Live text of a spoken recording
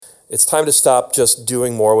it's time to stop just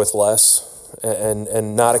doing more with less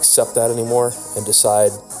and not accept that anymore and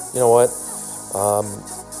decide, you know what,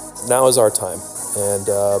 now is our time. And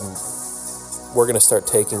we're going to start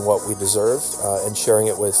taking what we deserve and sharing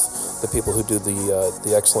it with the people who do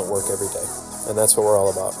the excellent work every day. And that's what we're all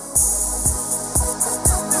about.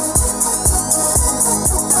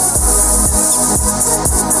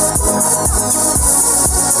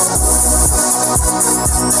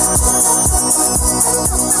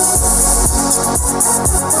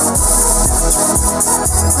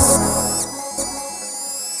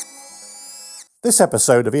 This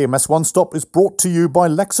episode of EMS One Stop is brought to you by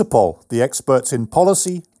Lexipol, the experts in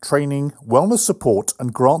policy, training, wellness support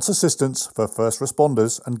and grants assistance for first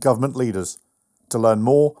responders and government leaders. To learn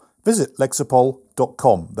more, visit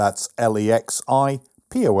lexipol.com. That's lexipol.com.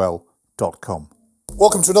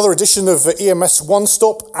 Welcome to another edition of EMS One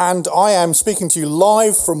Stop, and I am speaking to you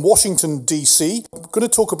live from Washington, D.C. I'm going to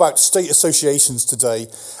talk about state associations today,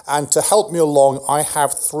 and to help me along, I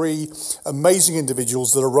have three amazing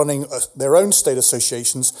individuals that are running their own state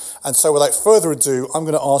associations, and so without further ado, I'm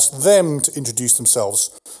going to ask them to introduce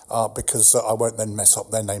themselves, because I won't then mess up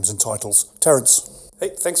their names and titles. Terence.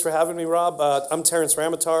 Hey, thanks for having me, Rob. I'm Terence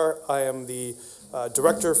Ramatar. I am the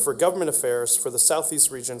Director for Government Affairs for the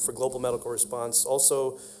Southeast Region for Global Medical Response,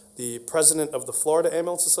 also the President of the Florida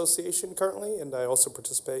Ambulance Association currently, and I also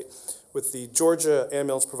participate with the Georgia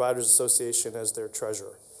Ambulance Providers Association as their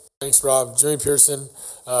treasurer. Thanks, Rob. Jimmy Pearson,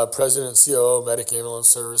 President and COO, Medic Ambulance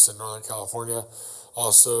Service in Northern California,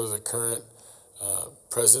 also the current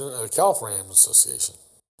President of the California Ambulance Association.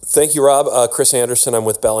 Thank you, Rob. Chris Anderson. I'm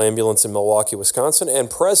with Bell Ambulance in Milwaukee, Wisconsin, and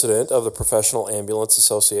President of the Professional Ambulance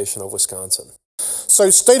Association of Wisconsin. So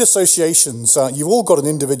state associations, you've all got an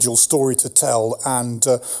individual story to tell, and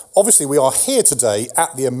obviously we are here today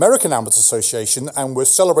at the American Ambulance Association, and we're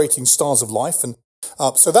celebrating Stars of Life, and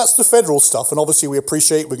so that's the federal stuff, and obviously we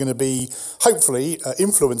appreciate we're going to be hopefully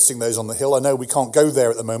influencing those on the Hill. I know we can't go there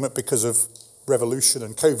at the moment because of revolution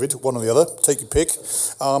and COVID, one or the other, take your pick.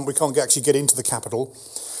 We can't actually get into the Capitol.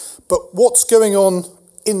 But what's going on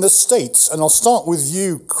in the States? And I'll start with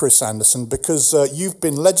you, Chris Anderson, because you've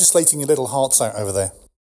been legislating your little hearts out over there.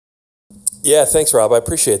 Yeah, thanks, Rob. I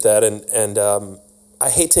appreciate that. And I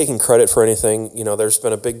hate taking credit for anything. You know, there's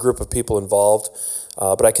been a big group of people involved,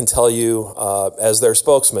 but I can tell you, as their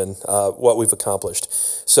spokesman, what we've accomplished.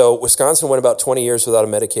 So Wisconsin went about 20 years without a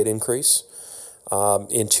Medicaid increase.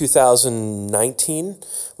 In 2019,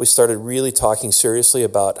 we started really talking seriously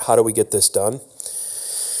about how do we get this done.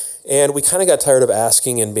 And we kind of got tired of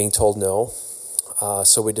asking and being told no.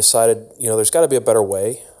 So we decided, you know, there's got to be a better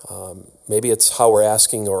way. Maybe it's how we're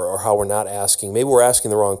asking or how we're not asking. Maybe we're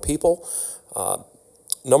asking the wrong people.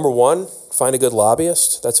 Number one, find a good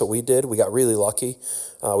lobbyist. That's what we did. We got really lucky.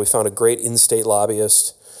 We found a great in-state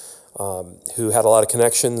lobbyist who had a lot of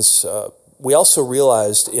connections. We also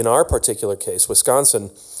realized in our particular case,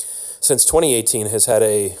 Wisconsin, since 2018, has had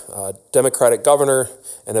a Democratic governor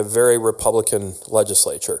and a very Republican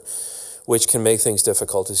legislature, which can make things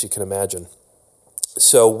difficult, as you can imagine.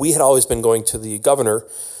 So we had always been going to the governor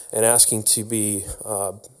and asking to be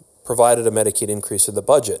provided a Medicaid increase in the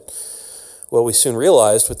budget. Well, we soon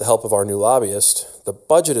realized, with the help of our new lobbyist, the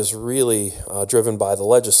budget is really driven by the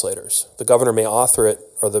legislators. The governor may author it,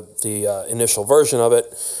 or the initial version of it,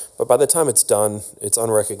 but by the time it's done, it's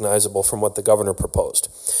unrecognizable from what the governor proposed.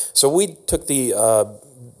 So we took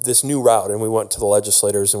this new route, and we went to the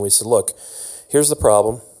legislators and we said, look, here's the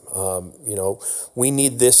problem. We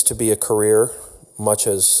need this to be a career, much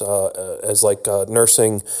as like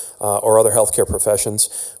nursing or other healthcare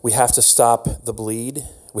professions. We have to stop the bleed.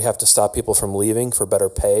 We have to stop people from leaving for better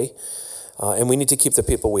pay. And we need to keep the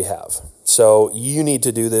people we have. So you need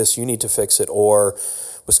to do this, you need to fix it, or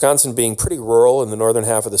Wisconsin being pretty rural in the northern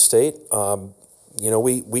half of the state,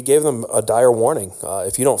 we gave them a dire warning.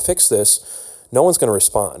 If you don't fix this, no one's going to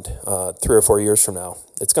respond 3 or 4 years from now.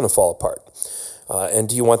 It's going to fall apart. And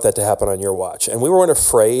do you want that to happen on your watch? And we weren't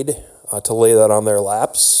afraid to lay that on their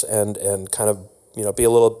laps and kind of, be a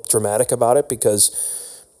little dramatic about it,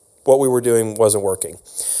 because what we were doing wasn't working.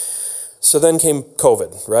 So then came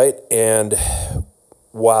COVID, right? And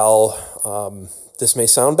while this may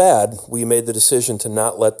sound bad, we made the decision to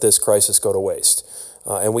not let this crisis go to waste.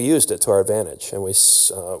 And we used it to our advantage. And we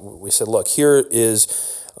said, look, here is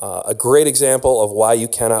a great example of why you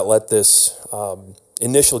cannot let this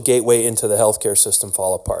initial gateway into the healthcare system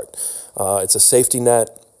fall apart. It's a safety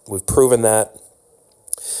net. We've proven that.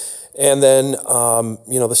 And then,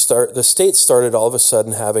 the state started all of a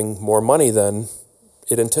sudden having more money than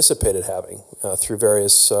it anticipated having through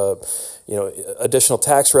various, additional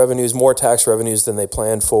tax revenues, more tax revenues than they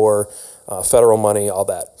planned for, federal money, all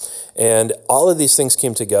that. And all of these things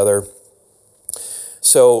came together.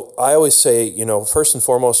 So I always say, first and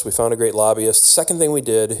foremost, we found a great lobbyist. Second thing we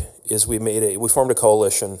did is we formed a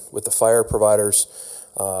coalition with the fire providers,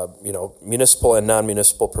 municipal and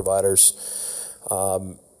non-municipal providers,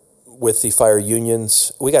 with the fire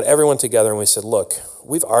unions. We got everyone together and we said, look,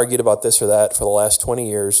 we've argued about this or that for the last 20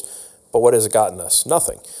 years, but what has it gotten us?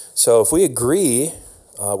 Nothing. So if we agree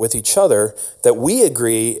with each other that we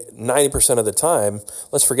agree 90% of the time,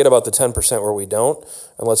 let's forget about the 10% where we don't,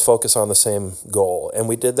 and let's focus on the same goal. And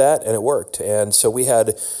we did that, and it worked. And so we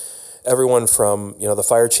had everyone from the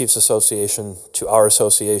Fire Chiefs Association to our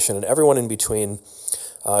association and everyone in between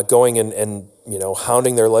going and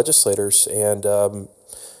hounding their legislators. And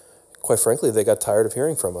quite frankly, they got tired of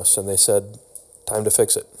hearing from us, and they said, time to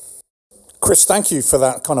fix it. Chris, thank you for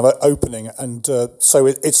that kind of opening. And so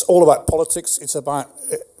it's all about politics. It's about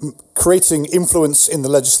creating influence in the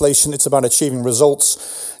legislation. It's about achieving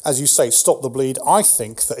results. As you say, stop the bleed. I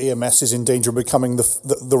think that EMS is in danger of becoming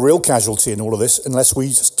the real casualty in all of this unless we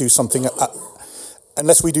just do something at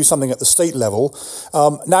the state level.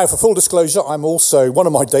 Now, for full disclosure, I'm also, one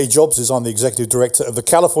of my day jobs is I'm the executive director of the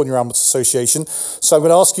California Ambulance Association. So I'm going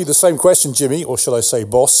to ask you the same question, Jimmy, or shall I say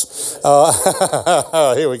boss?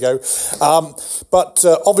 Here we go. But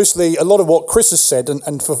obviously, a lot of what Chris has said,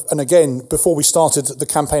 and again, before we started the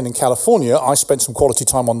campaign in California, I spent some quality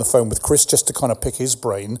time on the phone with Chris just to kind of pick his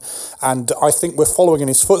brain. And I think we're following in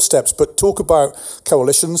his footsteps. But talk about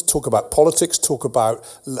coalitions, talk about politics, talk about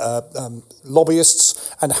lobbyists,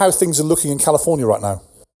 and how things are looking in California right now.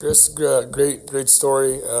 Chris, great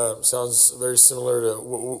story. Sounds very similar to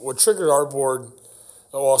what triggered our board.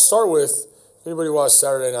 Well, I'll start with, if anybody watched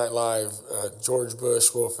Saturday Night Live, George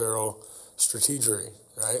Bush, Will Ferrell, strategery,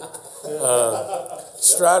 right?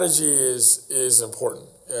 Strategy is important.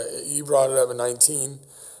 You brought it up in 19,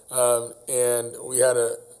 and we had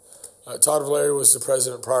Todd Valeri was the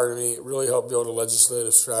president prior to me, really helped build a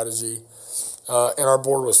legislative strategy, and our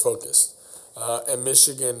board was focused. And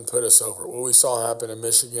Michigan put us over. What we saw happen in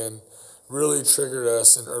Michigan really triggered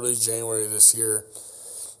us in early January this year.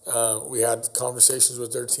 We had conversations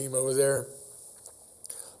with their team over there.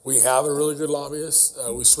 We have a really good lobbyist.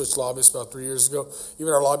 We switched lobbyists about 3 years ago.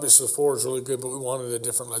 Even our lobbyist before was really good, but we wanted a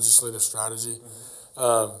different legislative strategy.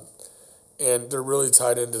 And they're really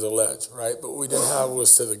tied into the ledge, right? But what we didn't have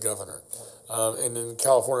was to the governor. And in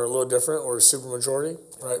California, a little different. We're a supermajority,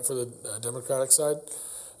 right, for the Democratic side.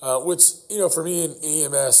 Which, for me in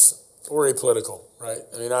EMS, we're apolitical, right?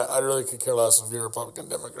 I mean, I really could care less if you're Republican,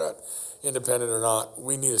 Democrat, independent or not.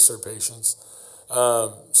 We need to serve patients.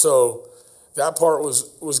 So that part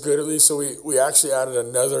was good at least. So we actually added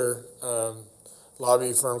another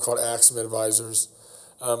lobby firm called Axum Advisors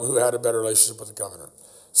who had a better relationship with the governor.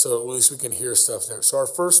 So at least we can hear stuff there. So our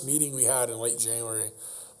first meeting we had in late January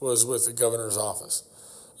was with the governor's office.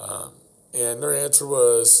 And their answer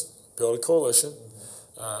was build a coalition.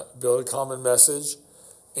 Build a common message,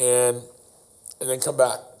 and then come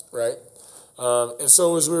back, right? And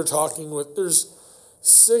so as we were talking there's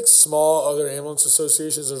 6 small other ambulance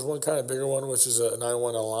associations. There's one kind of bigger one, which is a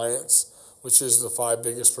 911 Alliance, which is the 5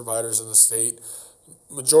 biggest providers in the state.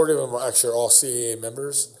 Majority of them are actually all CAA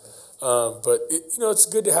members, but it's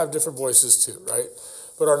good to have different voices too, right?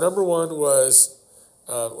 But our number one was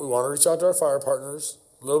we want to reach out to our fire partners,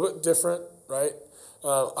 a little bit different, right?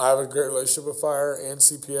 I have a great relationship with Fire and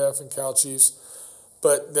CPF and Cal Chiefs,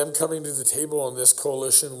 but them coming to the table on this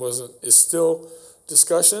coalition is still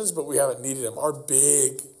discussions, but we haven't needed them. Our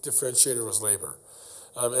big differentiator was labor.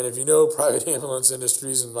 And if you know private ambulance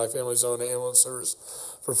industries, and my family's owned an ambulance service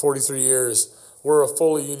for 43 years, we're a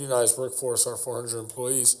fully unionized workforce, our 400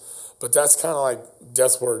 employees. But that's kind of like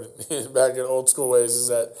death word back in old school ways, is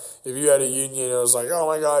that if you had a union, it was like, oh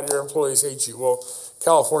my God, your employees hate you. Well,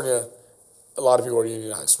 California, a lot of people are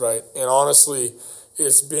unionized, right? And honestly,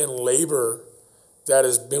 it's been labor that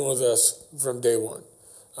has been with us from day one.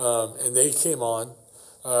 And they came on,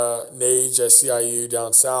 NAGE, SCIU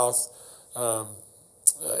down south,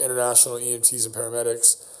 International EMTs and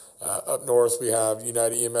Paramedics. Up north, we have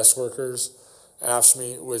United EMS Workers,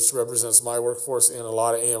 AFSCME, which represents my workforce and a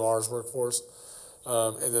lot of AMR's workforce.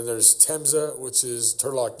 And then there's TEMSA, which is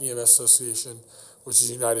Turtle Rock EMS Association, which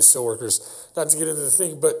is United Steelworkers. Not to get into the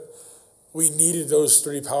thing, but we needed those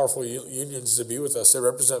 3 powerful unions to be with us. They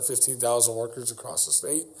represent 15,000 workers across the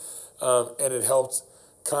state, and it helped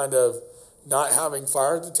kind of not having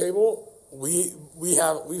fire at the table. We've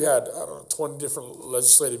had 20 different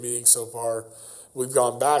legislative meetings so far, We've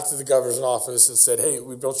gone back to the governor's office and said, hey,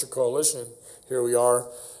 we built your coalition. Here we are.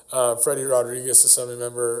 Freddie Rodriguez, Assembly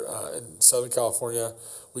member in Southern California,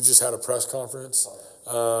 we just had a press conference.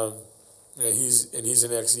 He's an he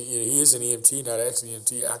is an EMT, not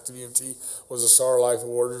ex-EMT, active EMT, was a Star Life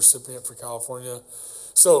Award recipient for California.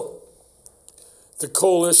 So the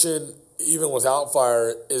coalition, even without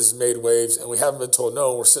fire, is made waves, and we haven't been told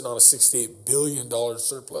no. We're sitting on a $68 billion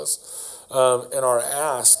surplus. And our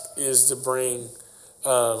ask is to bring,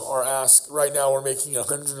 right now we're making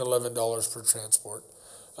 $111 per transport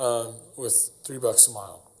with $3 a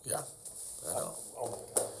mile. Yeah, I know.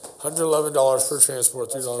 $111 per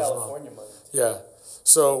transport, $3 a mile. California money. Yeah.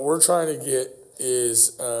 So we're trying to get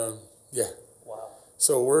is, Wow.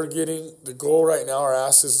 So we're getting, the goal right now, our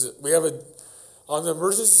ask is that we have on the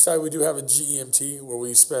emergency side, we do have a GEMT where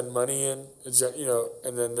we spend money in,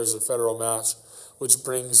 and then there's a federal match, which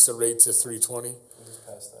brings the rate to 320. We just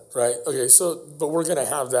passed that. Right. Okay. So, but we're going to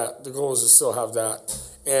have that. The goal is to still have that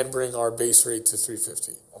and bring our base rate to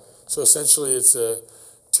 350. Okay. So essentially, it's a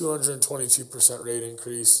 222% rate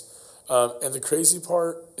increase. And the crazy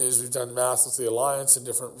part is we've done math with the Alliance and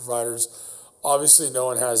different providers. Obviously, no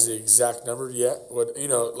one has the exact number yet.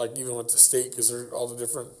 Like even with the state, because they're all the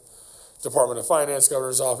different Department of Finance,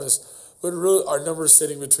 Governor's Office. But really, our number is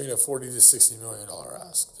sitting between a $40 to $60 million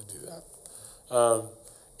ask to do that.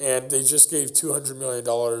 And they just gave $200 million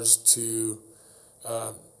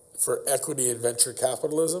for equity and venture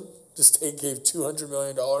capitalism. The state gave $200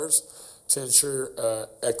 million to ensure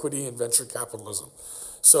equity and venture capitalism.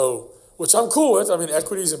 So, which I'm cool with. I mean,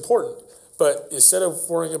 equity is important. But instead of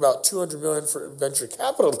worrying about $200 million for venture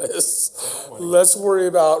capitalists, let's worry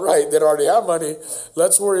about, that already have money.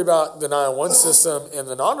 Let's worry about the 911 system and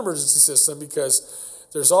the non-emergency system, because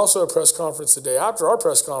there's also a press conference the day after our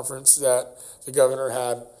press conference that the governor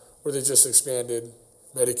had where they just expanded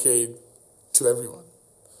Medicaid to everyone.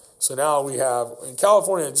 So now we have, in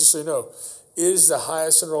California, just so you know, is the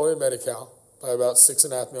highest enrolling in Medi-Cal by about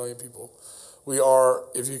 6.5 million people. We are,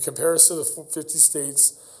 if you compare us to the 50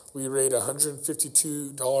 states, we rate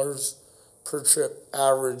 $152 per trip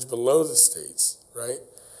average below the states, right?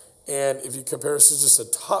 And if you compare us to just the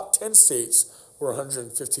top 10 states, we're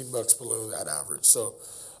 $115 below that average. So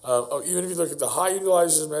even if you look at the high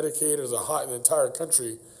utilizers of Medicaid or the entire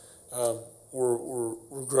country,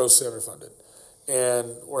 we're grossly underfunded.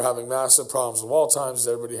 And we're having massive problems of all times, as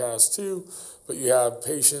everybody has too. But you have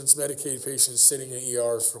patients, Medicaid patients, sitting in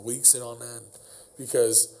ERs for weeks and on end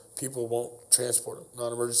because people won't transport them.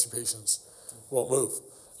 Non-emergency patients won't move.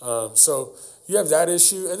 So you have that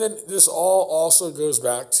issue. And then this all also goes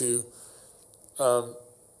back to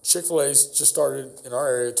Chick-fil-A's just started in our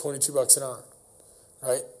area at $22 an hour,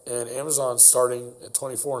 right? And Amazon's starting at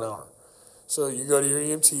 $24 an hour. So you go to your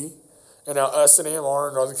EMT, and now us and AMR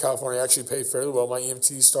in Northern California actually pay fairly well. My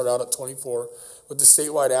EMTs start out at 24, but the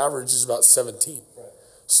statewide average is about 17. Right.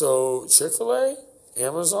 So Chick-fil-A,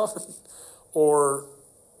 Amazon, or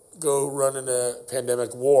go run in a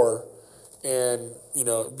pandemic war and,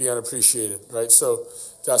 be unappreciated, right? So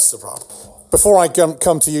that's the problem. Before I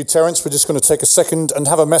come to you, Terence, we're just going to take a second and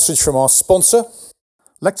have a message from our sponsor.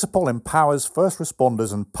 Lexipol empowers first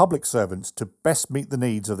responders and public servants to best meet the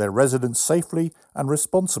needs of their residents safely and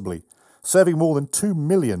responsibly. Serving more than 2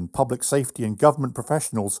 million public safety and government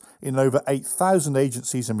professionals in over 8,000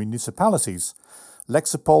 agencies and municipalities,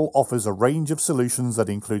 Lexipol offers a range of solutions that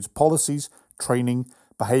includes policies, training,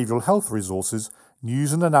 behavioural health resources,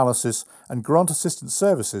 news and analysis, and grant assistance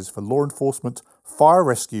services for law enforcement, fire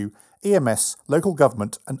rescue, EMS, local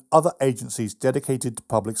government, and other agencies dedicated to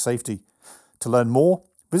public safety. To learn more,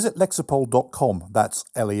 visit lexipol.com. That's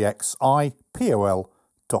lexipol.com.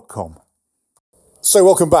 So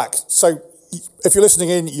welcome back. So if you're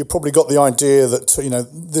listening in, you've probably got the idea that,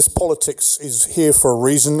 this politics is here for a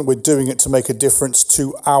reason. We're doing it to make a difference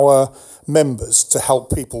to our members, to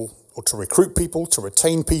help people, or to recruit people, to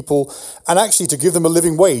retain people, and actually to give them a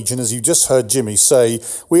living wage. And as you just heard Jimmy say,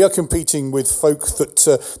 we are competing with folk that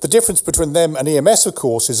the difference between them and EMS, of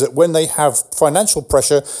course, is that when they have financial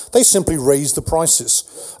pressure, they simply raise the prices.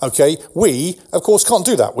 Okay, we, of course, can't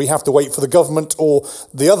do that. We have to wait for the government or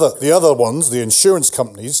the other ones, the insurance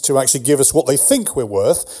companies, to actually give us what they think we're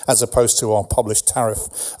worth, as opposed to our published tariff.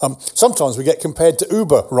 Sometimes we get compared to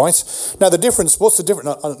Uber, right? Now, what's the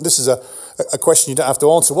difference? This is a question you don't have to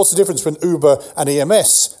answer. What's the difference between Uber and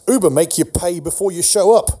EMS? Uber make you pay before you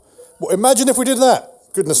show up. Well, imagine if we did that.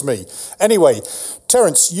 Goodness me. Anyway,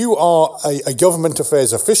 Terence, you are a government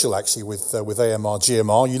affairs official, actually, with AMR,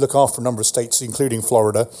 GMR. You look after a number of states, including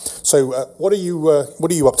Florida. So what are you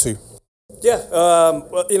up to? Yeah,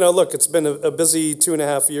 look, it's been a busy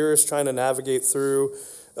 2.5 years trying to navigate through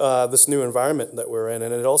this new environment that we're in.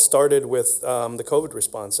 And it all started with the COVID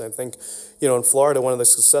response. And I think, in Florida, one of the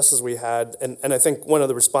successes we had, and I think one of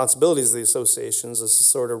the responsibilities of the associations is to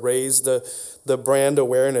sort of raise the brand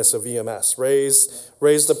awareness of EMS,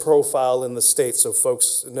 raise the profile in the state so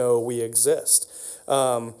folks know we exist.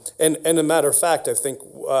 And a matter of fact, I think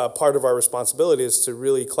part of our responsibility is to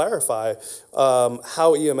really clarify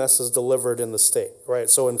how EMS is delivered in the state, right?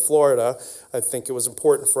 So in Florida, I think it was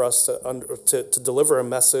important for us to deliver a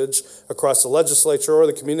message across the legislature or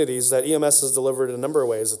the communities that EMS is delivered in a number of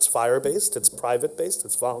ways. It's fire-based, it's private-based,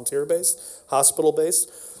 it's volunteer-based, hospital-based.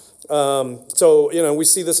 So, we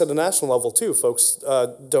see this at a national level too. Folks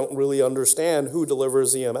don't really understand who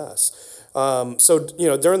delivers EMS. So,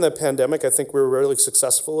 during the pandemic, I think we were really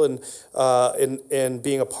successful in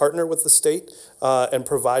being a partner with the state and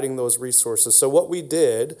providing those resources. So what we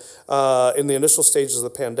did in the initial stages of the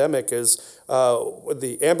pandemic is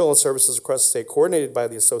the ambulance services across the state, coordinated by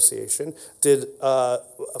the association, did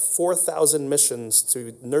 4,000 missions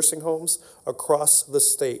to nursing homes across the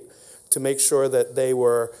state to make sure that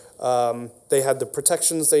they had the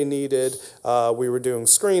protections they needed. We were doing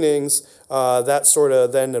screenings. That sort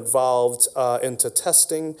of then evolved into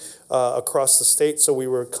testing across the state. So we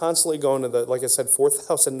were constantly going to like I said,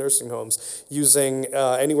 4,000 nursing homes, using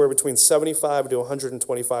anywhere between 75 to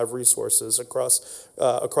 125 resources across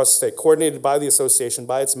the state, coordinated by the association,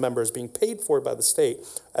 by its members, being paid for by the state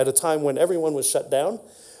at a time when everyone was shut down.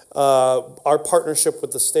 Our partnership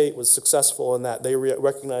with the state was successful in that they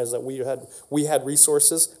recognized that we had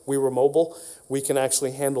resources, we were mobile, we can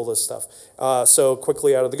actually handle this stuff. So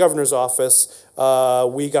quickly out of the governor's office,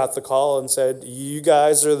 we got the call and said, you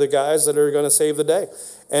guys are the guys that are going to save the day.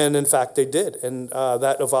 And in fact, they did. And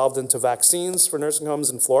that evolved into vaccines for nursing homes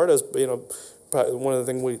in Florida. One of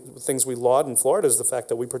the things we laud in Florida is the fact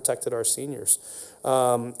that we protected our seniors.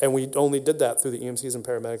 And we only did that through the EMTs and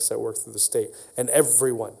paramedics that work through the state. And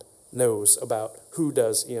everyone knows about who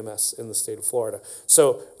does EMS in the state of Florida.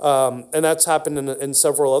 So, and that's happened in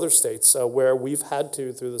several other states where we've had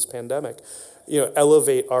to, through this pandemic,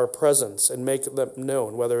 elevate our presence and make them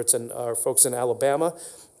known, whether it's in our folks in Alabama,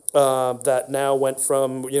 that now went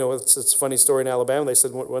from, it's a funny story in Alabama, they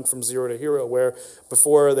said went from zero to hero, where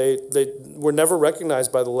before they were never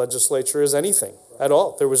recognized by the legislature as anything at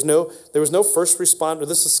all. There was no first responder,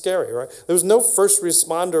 this is scary, right? There was no first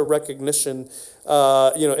responder recognition,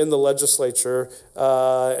 in the legislature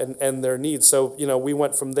and their needs. So, we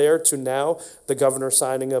went from there to now the governor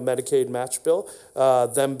signing a Medicaid match bill,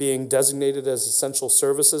 them being designated as essential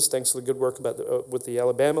services, thanks to the good work with the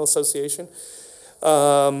Alabama Association.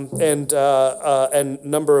 And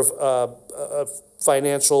number of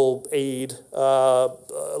financial aid,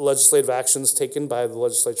 legislative actions taken by the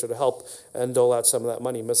legislature to help and dole out some of that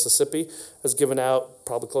money. Mississippi has given out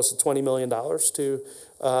probably close to $20 million to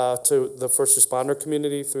the first responder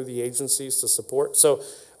community through the agencies to support. So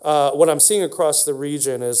what I'm seeing across the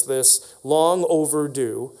region is this long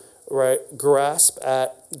overdue, right, grasp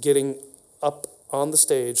at getting up on the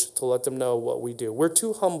stage to let them know what we do. We're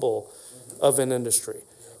too humble of an industry.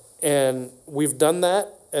 And we've done that,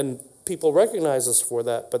 and people recognize us for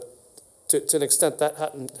that, but to an extent that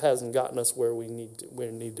hasn't gotten us where we need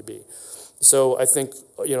to be. So I think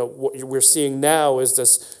what we're seeing now is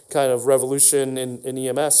this kind of revolution in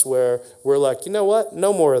EMS where we're like, you know what,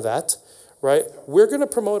 no more of that, right? We're going to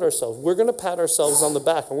promote ourselves. We're going to pat ourselves on the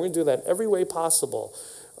back, and we're going to do that in every way possible.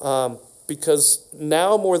 Because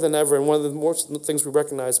now more than ever, and one of the things we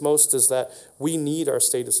recognize most is that we need our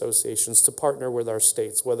state associations to partner with our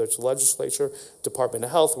states, whether it's the legislature, Department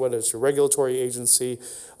of Health, whether it's your regulatory agency,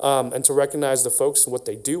 and to recognize the folks and what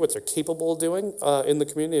they do, what they're capable of doing in the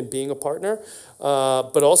community and being a partner.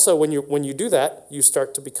 But also when you do that, you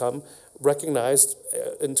start to become recognized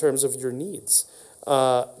in terms of your needs.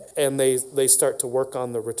 And they start to work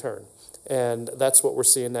on the return. And that's what we're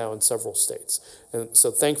seeing now in several states. And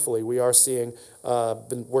so thankfully, we are seeing,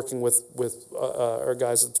 been working with our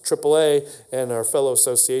guys at the AAA and our fellow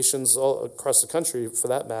associations all across the country, for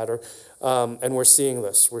that matter, and we're seeing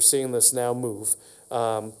this. We're seeing this now move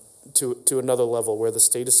to another level where the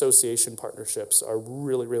state association partnerships are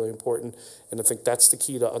really, really important. And I think that's the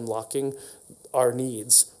key to unlocking our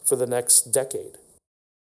needs for the next decade.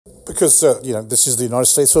 because this is the United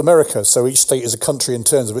States of America, so each state is a country in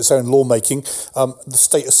terms of its own lawmaking. The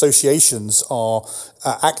state associations are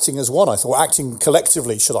acting as one, I thought, acting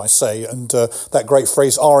collectively, should I say, and that great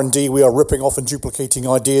phrase R&D, we are ripping off and duplicating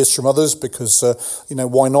ideas from others because,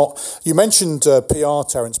 why not? You mentioned PR,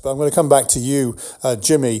 Terence, but I'm going to come back to you,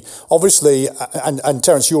 Jimmy. Obviously, and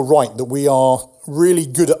Terence, you're right that we are really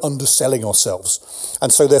good at underselling ourselves,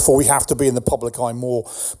 and so therefore we have to be in the public eye more.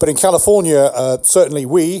 But in California, certainly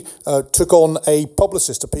we took on a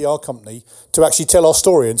publicist, a PR company, to actually tell our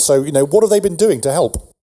story. And so, what have they been doing to help?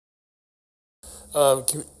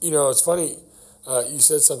 It's funny, you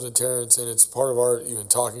said something, Terence, and it's part of our even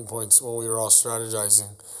talking points when we were all strategizing.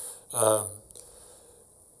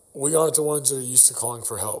 We aren't the ones that are used to calling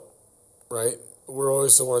for help, right? We're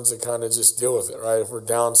always the ones that kind of just deal with it, right? If we're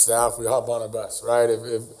down staff, we hop on a bus, right?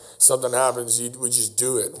 If something happens, we just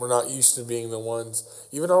do it. We're not used to being the ones,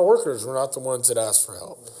 even our workers, we're not the ones that ask for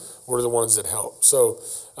help. We're the ones that help. So,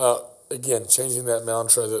 again, changing that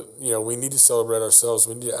mantra that, we need to celebrate ourselves.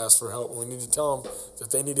 We need to ask for help. We need to tell them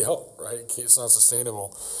that they need help, right? It's not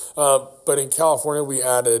sustainable. But in California, we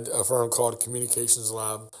added a firm called Communications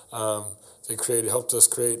Lab. They helped us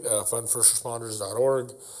create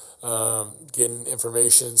fundfirstresponders.org. Getting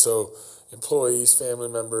information so employees, family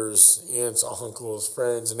members, aunts, uncles,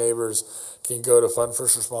 friends, neighbors can go to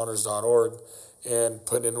fundfirstresponders.org and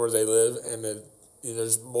put in where they live, and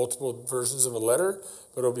there's multiple versions of a letter,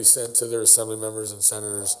 but it'll be sent to their assembly members and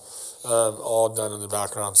senators, all done in the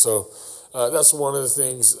background. So that's one of the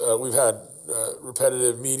things. We've had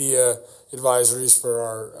repetitive media advisories for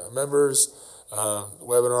our members,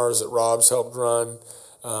 webinars that Rob's helped run,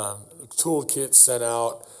 toolkits sent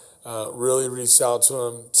out. Really reached out to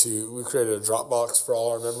them. We created a Dropbox for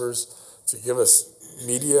all our members to give us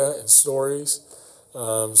media and stories.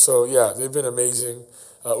 They've been amazing.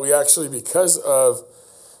 We actually,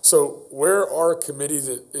 where our committee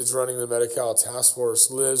that is running the Medi-Cal task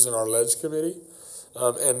force lives in our ledge committee,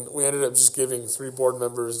 and we ended up just giving 3 board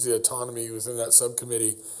members the autonomy within that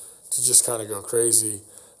subcommittee to just kind of go crazy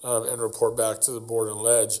and report back to the board and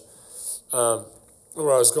ledge.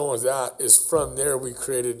 Where I was going with that is from there we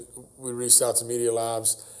reached out to Media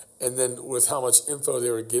Labs, and then with how much info they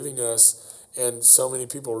were giving us and so many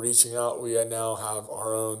people reaching out, we now have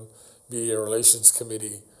our own media relations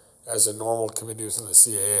committee as a normal committee within the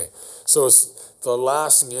CAA. So it's the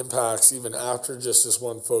lasting impacts, even after just this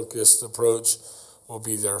one focused approach, will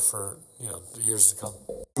be there for the years to come.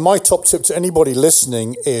 My top tip to anybody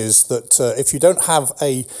listening is that if you don't have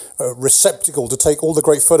a receptacle to take all the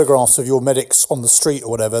great photographs of your medics on the street or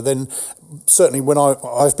whatever, then certainly when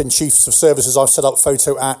I've been chiefs of services, I've set up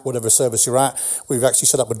photo at whatever service you're at. We've actually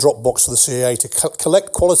set up a Dropbox for the CAA to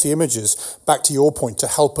collect quality images, back to your point, to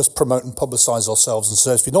help us promote and publicise ourselves. And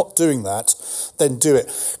so if you're not doing that, then do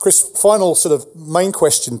it. Chris, final sort of main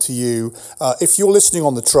question to you. If you're listening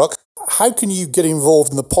on the truck, how can you get involved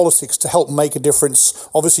in the politics to help make a difference?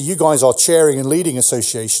 Obviously, you guys are chairing and leading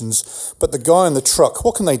associations, but the guy in the truck,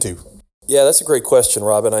 what can they do? Yeah, that's a great question,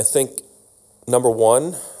 Robin. I think, number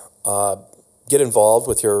one, get involved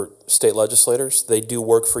with your state legislators. They do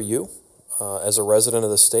work for you as a resident of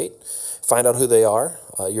the state. Find out who they are.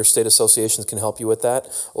 Your state associations can help you with that.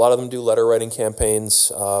 A lot of them do letter writing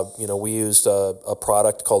campaigns. We used a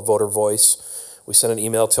product called Voter Voice. We sent an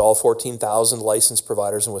email to all 14,000 licensed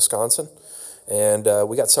providers in Wisconsin, and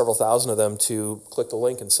we got several thousand of them to click the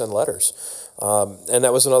link and send letters. And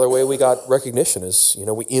that was another way we got recognition is,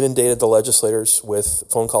 we inundated the legislators with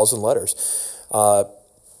phone calls and letters.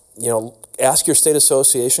 Ask your state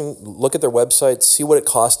association, look at their website, see what it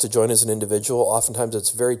costs to join as an individual. Oftentimes it's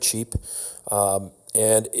very cheap. I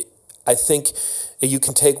think you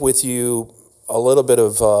can take with you a little bit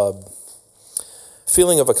of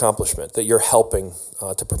feeling of accomplishment that you're helping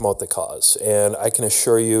to promote the cause. And I can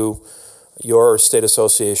assure you, your state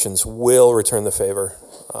associations will return the favor,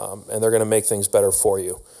 and they're going to make things better for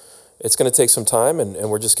you. It's going to take some time, and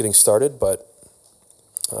we're just getting started, but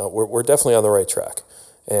we're definitely on the right track.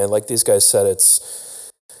 And like these guys said,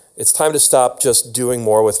 it's time to stop just doing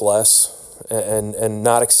more with less and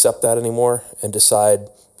not accept that anymore and decide,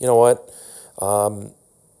 you know what,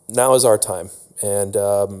 now is our time. And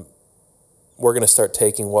we're going to start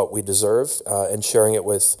taking what we deserve and sharing it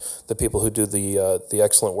with the people who do the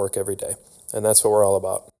excellent work every day. And that's what we're all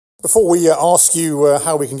about. Before we ask you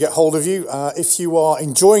how we can get hold of you, if you are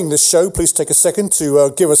enjoying this show, please take a second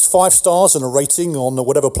to give us 5 stars and a rating on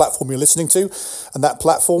whatever platform you're listening to. And that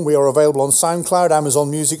platform, we are available on SoundCloud,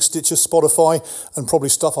 Amazon Music, Stitcher, Spotify, and probably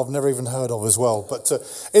stuff I've never even heard of as well. But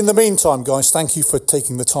in the meantime, guys, thank you for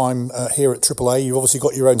taking the time here at AAA. You've obviously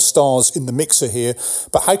got your own stars in the mixer here.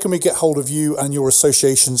 But how can we get hold of you and your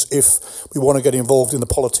associations if we want to get involved in the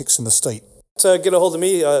politics in the state? To get a hold of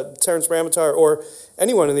me, Terrence Ramatar, or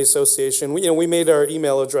anyone in the association, we made our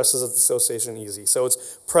email addresses at the association easy. So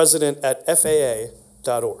it's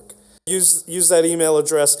president@faa.org. Use that email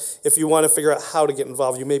address if you want to figure out how to get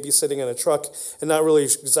involved. You may be sitting in a truck and not really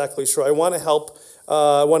exactly sure. I want to help.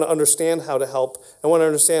 I want to understand how to help. I want to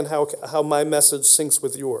understand how my message syncs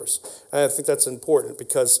with yours. And I think that's important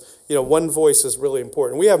because, one voice is really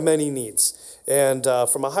important. We have many needs. And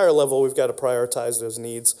from a higher level, we've got to prioritize those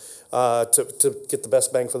needs to get the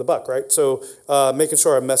best bang for the buck, right? So making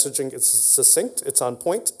sure our messaging is succinct, it's on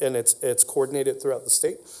point, and it's coordinated throughout the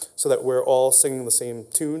state so that we're all singing the same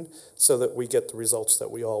tune so that we get the results that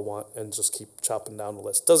we all want and just keep chopping down the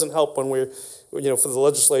list. Doesn't help when we're, for the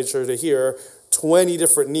legislature to hear 20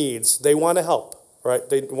 different needs. They want to help, right?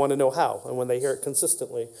 They want to know how. And when they hear it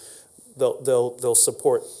consistently, they'll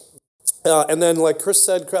support. And then, like Chris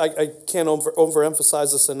said, I can't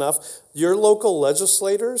overemphasize this enough. Your local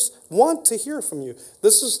legislators want to hear from you.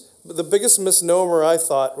 This is the biggest misnomer. I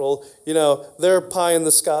thought, well, they're pie in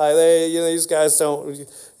the sky. These guys don't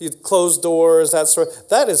close doors.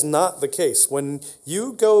 That is not the case. When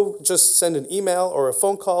you go, just send an email or a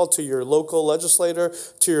phone call to your local legislator,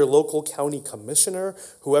 to your local county commissioner,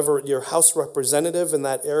 whoever your House representative in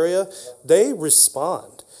that area, they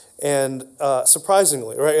respond. And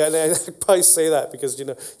surprisingly, right, and I probably say that because,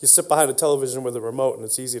 you sit behind a television with a remote and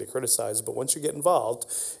it's easy to criticize, but once you get involved,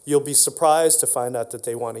 you'll be surprised to find out that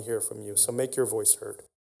they want to hear from you. So make your voice heard.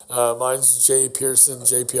 Mine's J. Pearson,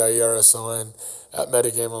 JPIERSON, at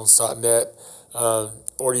medicambulance.net.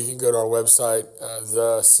 Or you can go to our website,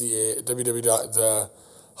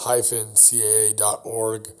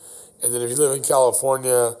 www.the-caa.org. And then if you live in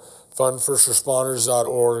California,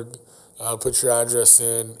 fundfirstresponders.org. Put your address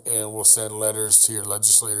in, and we'll send letters to your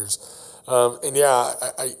legislators. And yeah,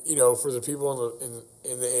 I for the people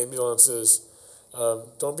in the ambulances,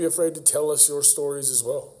 don't be afraid to tell us your stories as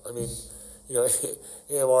well. I mean,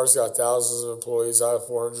 AMR's got thousands of employees. I have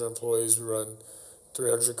 400 employees. We run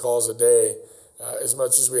 300 calls a day. As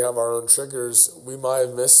much as we have our own triggers, we might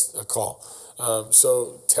have missed a call.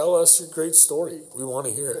 So tell us your great story. We want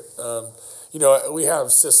to hear it. We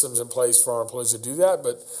have systems in place for our employees to do that,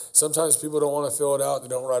 but sometimes people don't want to fill it out. They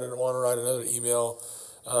don't want to write another email.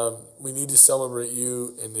 We need to celebrate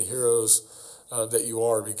you and the heroes that you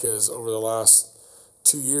are, because over the last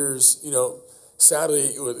 2 years,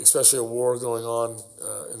 sadly, especially a war going on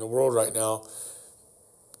in the world right now,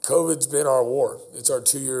 COVID's been our war. It's our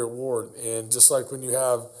 2-year war. And just like when you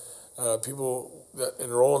have people that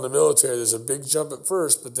enroll in the military, there's a big jump at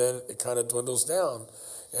first, but then it kind of dwindles down.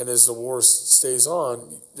 And as the war stays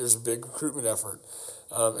on, there's a big recruitment effort.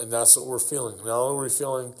 And that's what we're feeling. Not only are we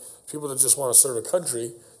feeling people that just want to serve a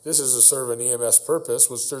country, this is to serve an EMS purpose,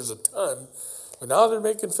 which there's a ton, but now they're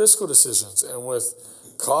making fiscal decisions. And with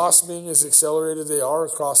costs being as accelerated they are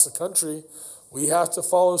across the country, we have to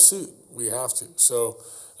follow suit. We have to. So,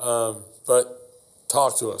 but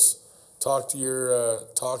talk to us. Talk to your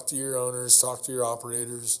owners, talk to your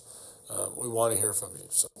operators. We want to hear from you.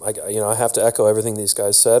 So. I have to echo everything these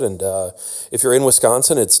guys said. And if you're in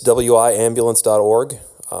Wisconsin, it's wiambulance.org.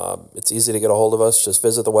 It's easy to get a hold of us. Just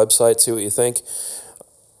visit the website, see what you think.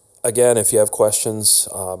 Again, if you have questions,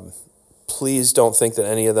 please don't think that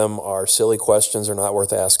any of them are silly questions or not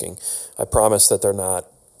worth asking. I promise that they're not.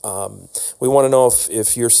 We want to know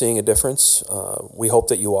if you're seeing a difference. We hope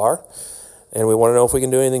that you are. And we want to know if we can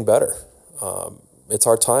do anything better. It's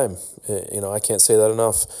our time. I can't say that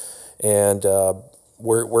enough. And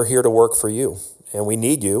we're here to work for you, and we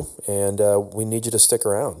need you, and we need you to stick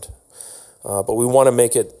around. But we want to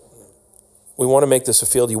make this a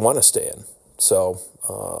field you want to stay in. So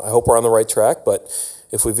I hope we're on the right track. But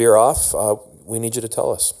if we veer off, we need you to tell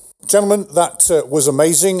us. Gentlemen, that was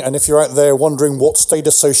amazing. And if you're out there wondering what state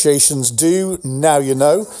associations do, now you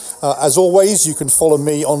know. As always, you can follow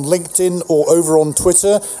me on LinkedIn or over on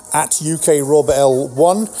Twitter at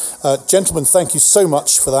UKRobL1. Gentlemen, thank you so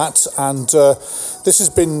much for that. And this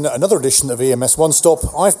has been another edition of EMS One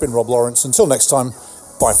Stop. I've been Rob Lawrence. Until next time,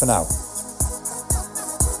 bye for now.